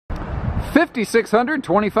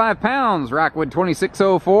5,625 pounds, Rockwood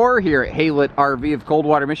 2604 here at Lite RV of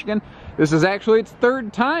Coldwater, Michigan. This is actually its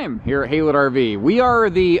third time here at Lite RV. We are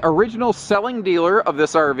the original selling dealer of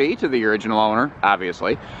this RV to the original owner,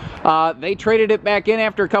 obviously. They traded it back in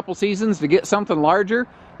after a couple seasons to get something larger.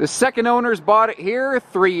 The second owners bought it here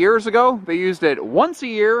 3 years ago. They used it once a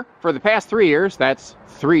year for the past 3 years. That's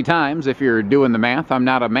 3 times if you're doing the math. I'm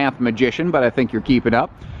not a math magician, but I think you're keeping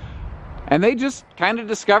up. And they just kind of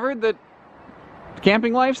discovered that the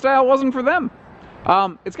camping lifestyle wasn't for them.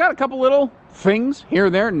 It's got a couple little things here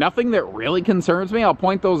and there, nothing that really concerns me. I'll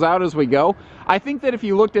point those out as we go. I think that if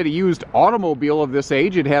you looked at a used automobile of this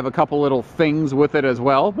age, it'd have a couple little things with it as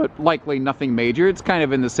well, but likely nothing major. It's kind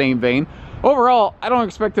of in the same vein. Overall, I don't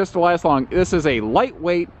expect this to last long. This is a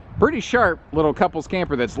lightweight, pretty sharp little couples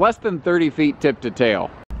camper that's less than 30 feet tip to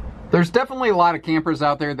tail. There's definitely a lot of campers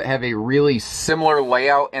out there that have a really similar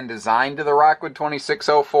layout and design to the Rockwood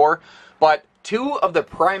 2604, but two of the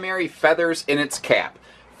primary feathers in its cap.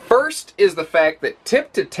 First is the fact that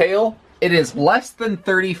tip to tail, it is less than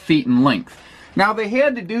 30 feet in length. Now, they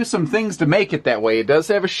had to do some things to make it that way. It does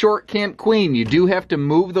have a short Camp Queen. You do have to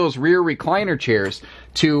move those rear recliner chairs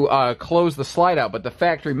to close the slide out, but the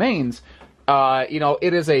fact remains,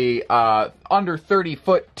 it is a under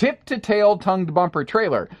 30-foot tip-to-tail tongued bumper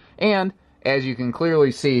trailer. And as you can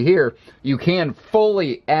clearly see here, you can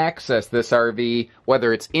fully access this RV,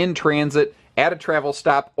 whether it's in transit, at a travel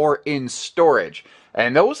stop, or in storage.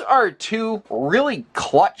 And those are two really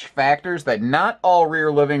clutch factors that not all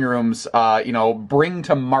rear living rooms, bring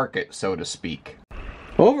to market, so to speak.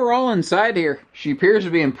 Overall inside here, she appears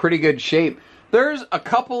to be in pretty good shape. There's a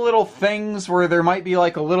couple little things where there might be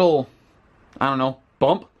like a little,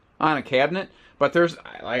 bump on a cabinet. But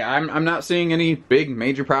I'm not seeing any big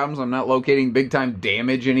major problems. I'm not locating big time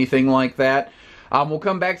damage, anything like that. We'll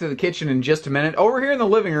come back to the kitchen in just a minute. Over here in the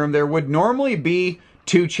living room, there would normally be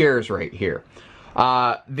 2 chairs right here.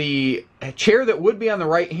 The chair that would be on the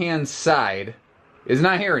right-hand side is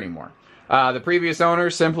not here anymore. The previous owner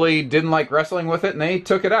simply didn't like wrestling with it, and they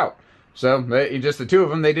took it out. So, just the two of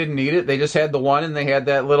them, they didn't need it. They just had the one, and they had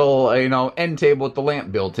that little, end table with the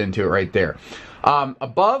lamp built into it right there.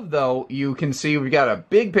 Above, though, you can see we've got a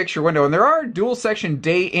big picture window, and there are dual-section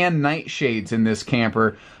day and night shades in this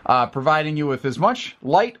camper, providing you with as much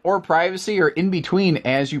light or privacy or in-between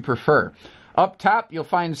as you prefer. Up top, you'll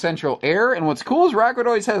find central air, and what's cool is Rockwood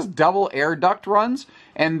always has double air duct runs,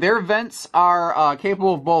 and their vents are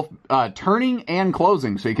capable of both turning and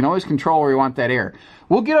closing, so you can always control where you want that air.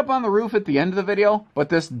 We'll get up on the roof at the end of the video, but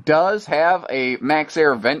this does have a max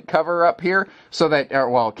air vent cover up here, so that,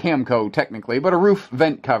 Camco technically, but a roof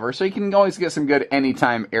vent cover, so you can always get some good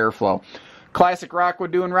anytime airflow. Classic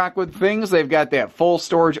Rockwood doing Rockwood things. They've got that full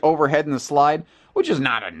storage overhead in the slide, which is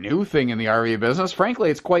not a new thing in the RV business. Frankly,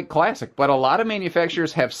 it's quite classic, but a lot of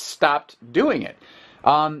manufacturers have stopped doing it.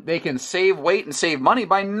 They can save weight and save money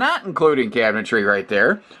by not including cabinetry right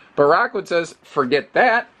there, but Rockwood says, forget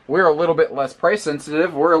that. We're a little bit less price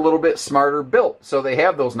sensitive. We're a little bit smarter built, so they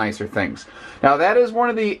have those nicer things. Now, that is one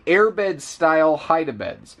of the airbed style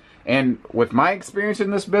hide-a-beds. And with my experience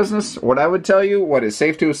in this business, what I would tell you, what is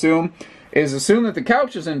safe to assume that the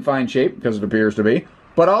couch is in fine shape, because it appears to be,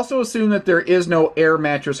 but also assume that there is no air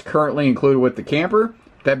mattress currently included with the camper.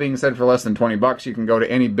 That being said, for less than 20 bucks, you can go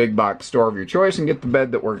to any big box store of your choice and get the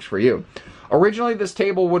bed that works for you. Originally, this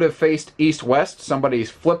table would have faced east-west.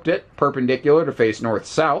 Somebody's flipped it perpendicular to face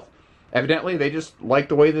north-south. Evidently, they just like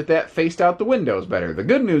the way that faced out the windows better. The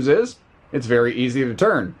good news is, it's very easy to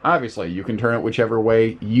turn. Obviously, you can turn it whichever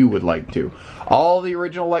way you would like to. All the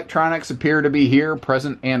original electronics appear to be here,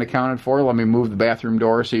 present and accounted for. Let me move the bathroom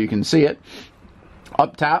door so you can see it.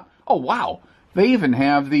 Up top, oh wow, they even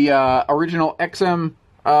have the original XM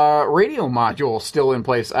radio module still in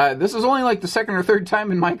place. This is only like the second or third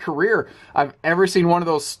time in my career I've ever seen one of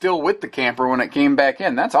those still with the camper when it came back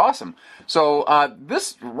in. That's awesome. So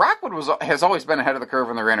this Rockwood has always been ahead of the curve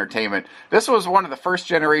in their entertainment. This was one of the first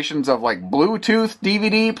generations of like Bluetooth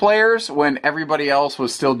DVD players when everybody else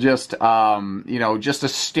was still just just a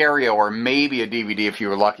stereo or maybe a DVD if you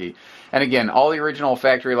were lucky. And again, all the original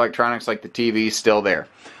factory electronics like the TV still there.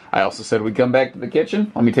 I also said we'd come back to the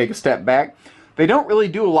kitchen. Let me take a step back. They don't really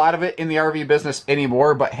do a lot of it in the RV business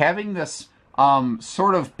anymore, but having this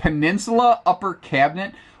sort of peninsula upper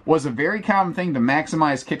cabinet was a very common thing to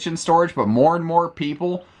maximize kitchen storage, but more and more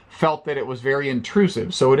people felt that it was very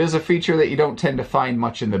intrusive. So it is a feature that you don't tend to find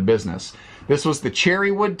much in the business. This was the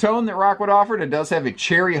cherry wood tone that Rockwood offered. It does have a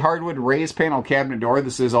cherry hardwood raised panel cabinet door.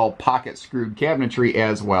 This is all pocket screwed cabinetry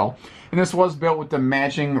as well. And this was built with the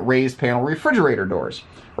matching raised panel refrigerator doors.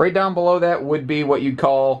 Right down below that would be what you'd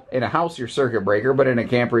call in a house your circuit breaker, but in a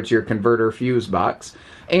camper it's your converter fuse box.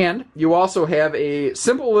 And you also have a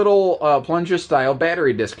simple little plunger style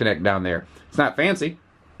battery disconnect down there. It's not fancy,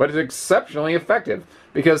 but it's exceptionally effective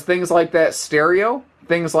because things like that stereo,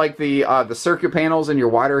 things like the circuit panels in your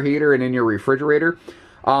water heater and in your refrigerator,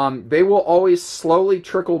 they will always slowly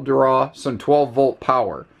trickle draw some 12-volt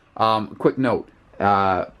power. Quick note,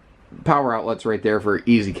 power outlets right there for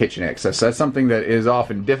easy kitchen access. That's something that is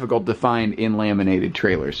often difficult to find in laminated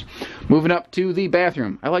trailers. Moving up to the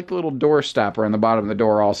bathroom. I like the little door stopper on the bottom of the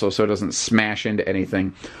door also so it doesn't smash into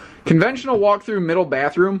anything. Conventional walk-through middle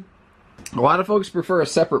bathroom. A lot of folks prefer a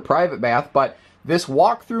separate private bath, but this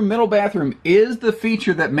walk-through middle bathroom is the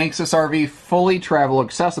feature that makes this RV fully travel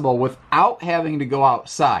accessible without having to go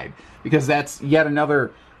outside, because that's yet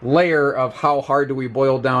another layer of how hard do we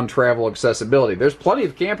boil down travel accessibility. There's plenty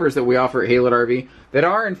of campers that we offer at Haylett RV that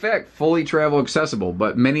are in fact fully travel accessible,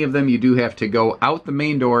 but many of them you do have to go out the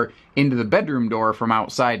main door into the bedroom door from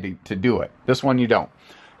outside to do it. This one you don't,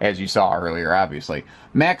 as you saw earlier, obviously.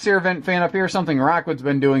 Max air vent fan up here, something Rockwood's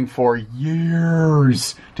been doing for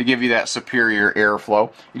years to give you that superior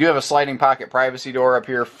airflow. You do have a sliding pocket privacy door up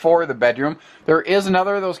here for the bedroom. There is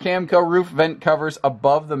another of those Camco roof vent covers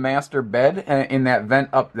above the master bed in that vent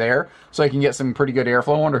up there, so you can get some pretty good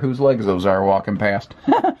airflow. I wonder whose legs those are walking past.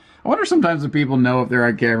 I wonder sometimes if people know if they're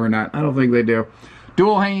on camera or not. I don't think they do.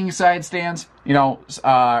 Dual hanging side stands, you know,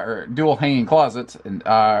 or dual hanging closets, and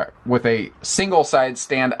with a single side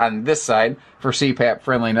stand on this side for CPAP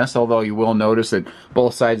friendliness, although you will notice that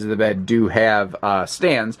both sides of the bed do have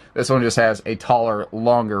stands. This one just has a taller,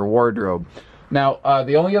 longer wardrobe. Now,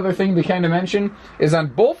 the only other thing to kind of mention is on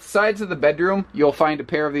both sides of the bedroom, you'll find a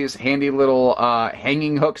pair of these handy little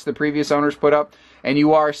hanging hooks the previous owners put up, and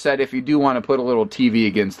you are set if you do want to put a little TV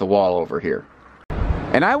against the wall over here.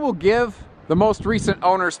 And I will give the most recent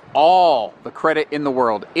owners all the credit in the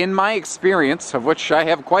world. In my experience, of which I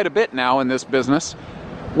have quite a bit now in this business,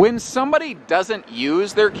 when somebody doesn't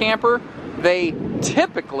use their camper, they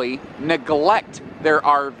typically neglect their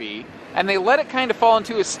RV and they let it kind of fall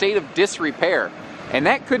into a state of disrepair. And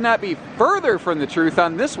that could not be further from the truth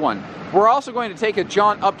on this one. We're also going to take a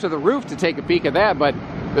jaunt up to the roof to take a peek at that, but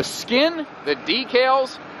the skin, the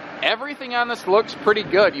decals, everything on this looks pretty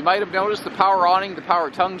good. You might have noticed the power awning, the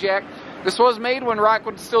power tongue jack. This was made when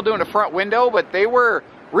Rockwood was still doing a front window, but they were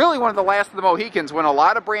really one of the last of the Mohicans when a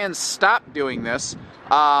lot of brands stopped doing this.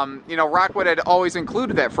 You know, Rockwood had always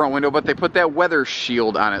included that front window, but they put that weather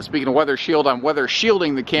shield on it. Speaking of weather shield, I'm weather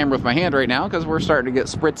shielding the camera with my hand right now because we're starting to get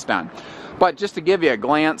spritzed on. But just to give you a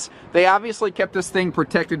glance, they obviously kept this thing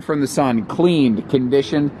protected from the sun, cleaned,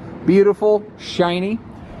 conditioned, beautiful, shiny.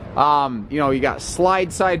 You know, you got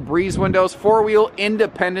slide side breeze windows, four-wheel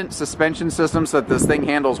independent suspension system so that this thing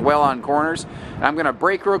handles well on corners. And I'm going to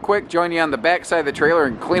brake real quick, join you on the back side of the trailer,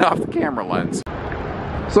 and clean off the camera lens.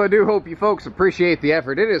 So I do hope you folks appreciate the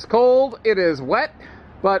effort. It is cold, it is wet,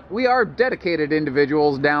 but we are dedicated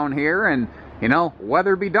individuals down here, and, you know,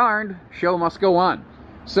 weather be darned, show must go on.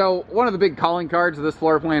 So one of the big calling cards of this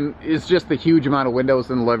floor plan is just the huge amount of windows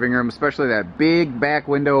in the living room, especially that big back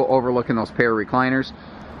window overlooking those pair of recliners.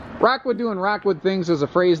 Rockwood doing Rockwood things is a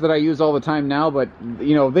phrase that I use all the time now, but,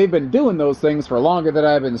 you know, they've been doing those things for longer than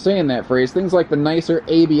I've been saying that phrase. Things like the nicer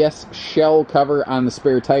ABS shell cover on the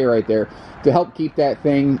spare tire right there to help keep that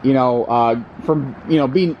thing, you know, from, you know,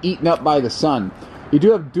 being eaten up by the sun. You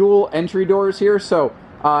do have dual entry doors here, so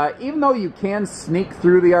even though you can sneak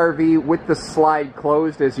through the RV with the slide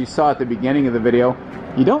closed, as you saw at the beginning of the video,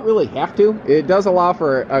 you don't really have to. It does allow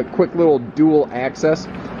for a quick little dual access.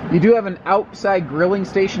 You do have an outside grilling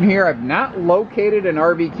station here. I've not located an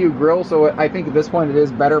RVQ grill, so I think at this point it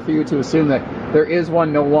is better for you to assume that there is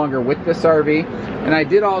one no longer with this RV. And I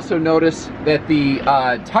did also notice that the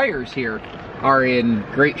tires here are in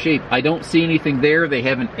great shape. I don't see anything there. They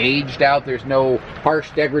haven't aged out. There's no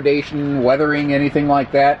harsh degradation, weathering, anything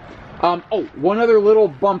like that. Oh, one other little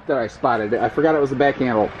bump that I spotted. I forgot it was the back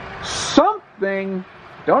handle. Something,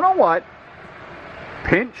 don't know what,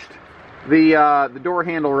 pinched the door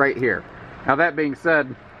handle right here. Now that being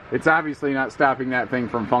said, it's obviously not stopping that thing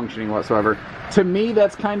from functioning whatsoever. To me,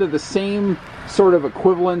 that's kind of the same sort of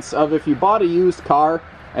equivalence of if you bought a used car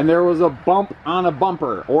and there was a bump on a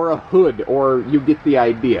bumper or a hood, or you get the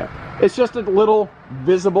idea. It's just a little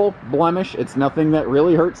visible blemish. It's nothing that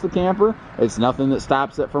really hurts the camper. It's nothing that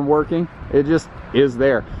stops it from working. It just is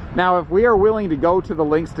there. Now, if we are willing to go to the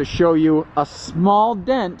lengths to show you a small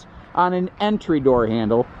dent on an entry door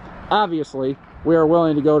handle, obviously, we are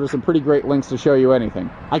willing to go to some pretty great lengths to show you anything.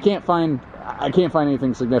 I can't find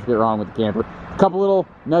anything significant wrong with the camper. A couple little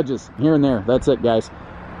nudges here and there. That's it, guys.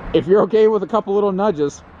 If you're okay with a couple little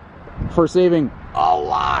nudges for saving a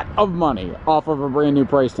lot of money off of a brand new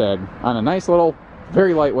price tag on a nice little,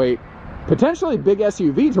 very lightweight, potentially big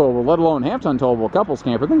SUV towable, let alone half-ton towable couples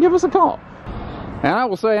camper, then give us a call. And I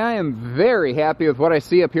will say I am very happy with what I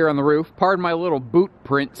see up here on the roof. Pardon my little boot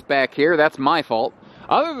prints back here. That's my fault.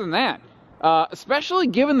 Other than that, especially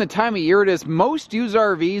given the time of year it is, most used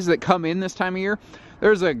RVs that come in this time of year,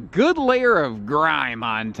 there's a good layer of grime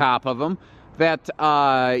on top of them that,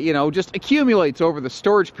 you know, just accumulates over the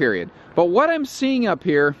storage period. But what I'm seeing up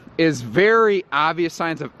here is very obvious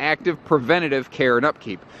signs of active preventative care and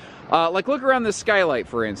upkeep. Like look around this skylight,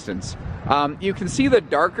 for instance. You can see the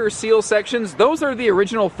darker seal sections. Those are the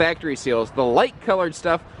original factory seals. The light colored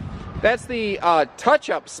stuff, that's the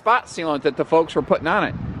touch-up spot sealant that the folks were putting on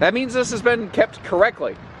it. That means this has been kept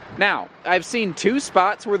correctly. Now, I've seen two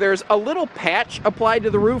spots where there's a little patch applied to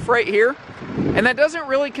the roof right here, and that doesn't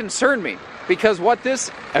really concern me, because what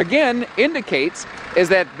this, again, indicates is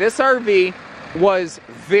that this RV was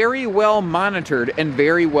very well monitored and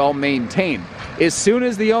very well maintained. As soon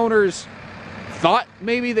as the owners thought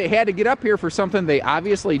maybe they had to get up here for something, they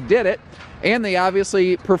obviously did it, and they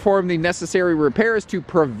obviously performed the necessary repairs to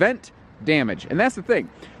prevent damage. And that's the thing.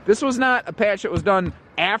 This was not a patch that was done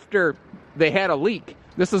after they had a leak.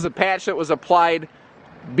 This is a patch that was applied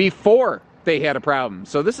before they had a problem.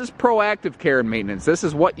 So this is proactive care and maintenance. This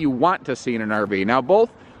is what you want to see in an RV. Now,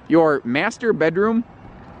 both your master bedroom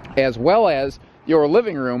as well as your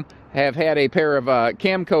living room have had a pair of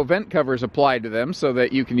Camco vent covers applied to them so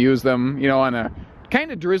that you can use them, you know, on a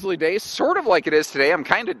kind of drizzly day, sort of like it is today. I'm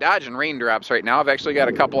kind of dodging raindrops right now. I've actually got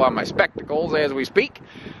a couple on my spectacles as we speak.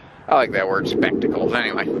 I like that word, spectacles,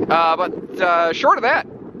 anyway. But short of that,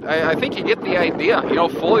 I think you get the idea. You know,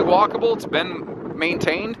 fully walkable. It's been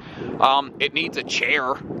maintained. It needs a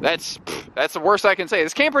chair. That's the worst I can say.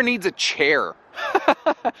 This camper needs a chair.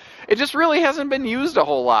 It just really hasn't been used a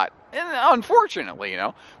whole lot. And unfortunately, you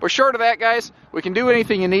know. But short of that, guys, we can do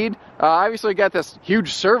anything you need. Obviously, got this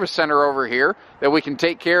huge service center over here that we can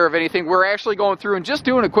take care of anything. We're actually going through and just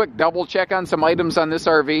doing a quick double check on some items on this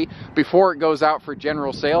RV before it goes out for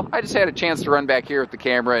general sale. I just had a chance to run back here with the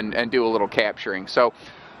camera and do a little capturing. So,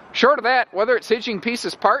 short of that, whether it's hitching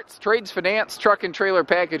pieces, parts, trades, finance, truck and trailer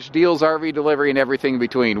package, deals, RV delivery, and everything in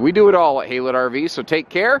between, we do it all at Haylett RV. So take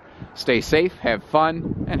care, stay safe, have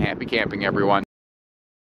fun, and happy camping, everyone.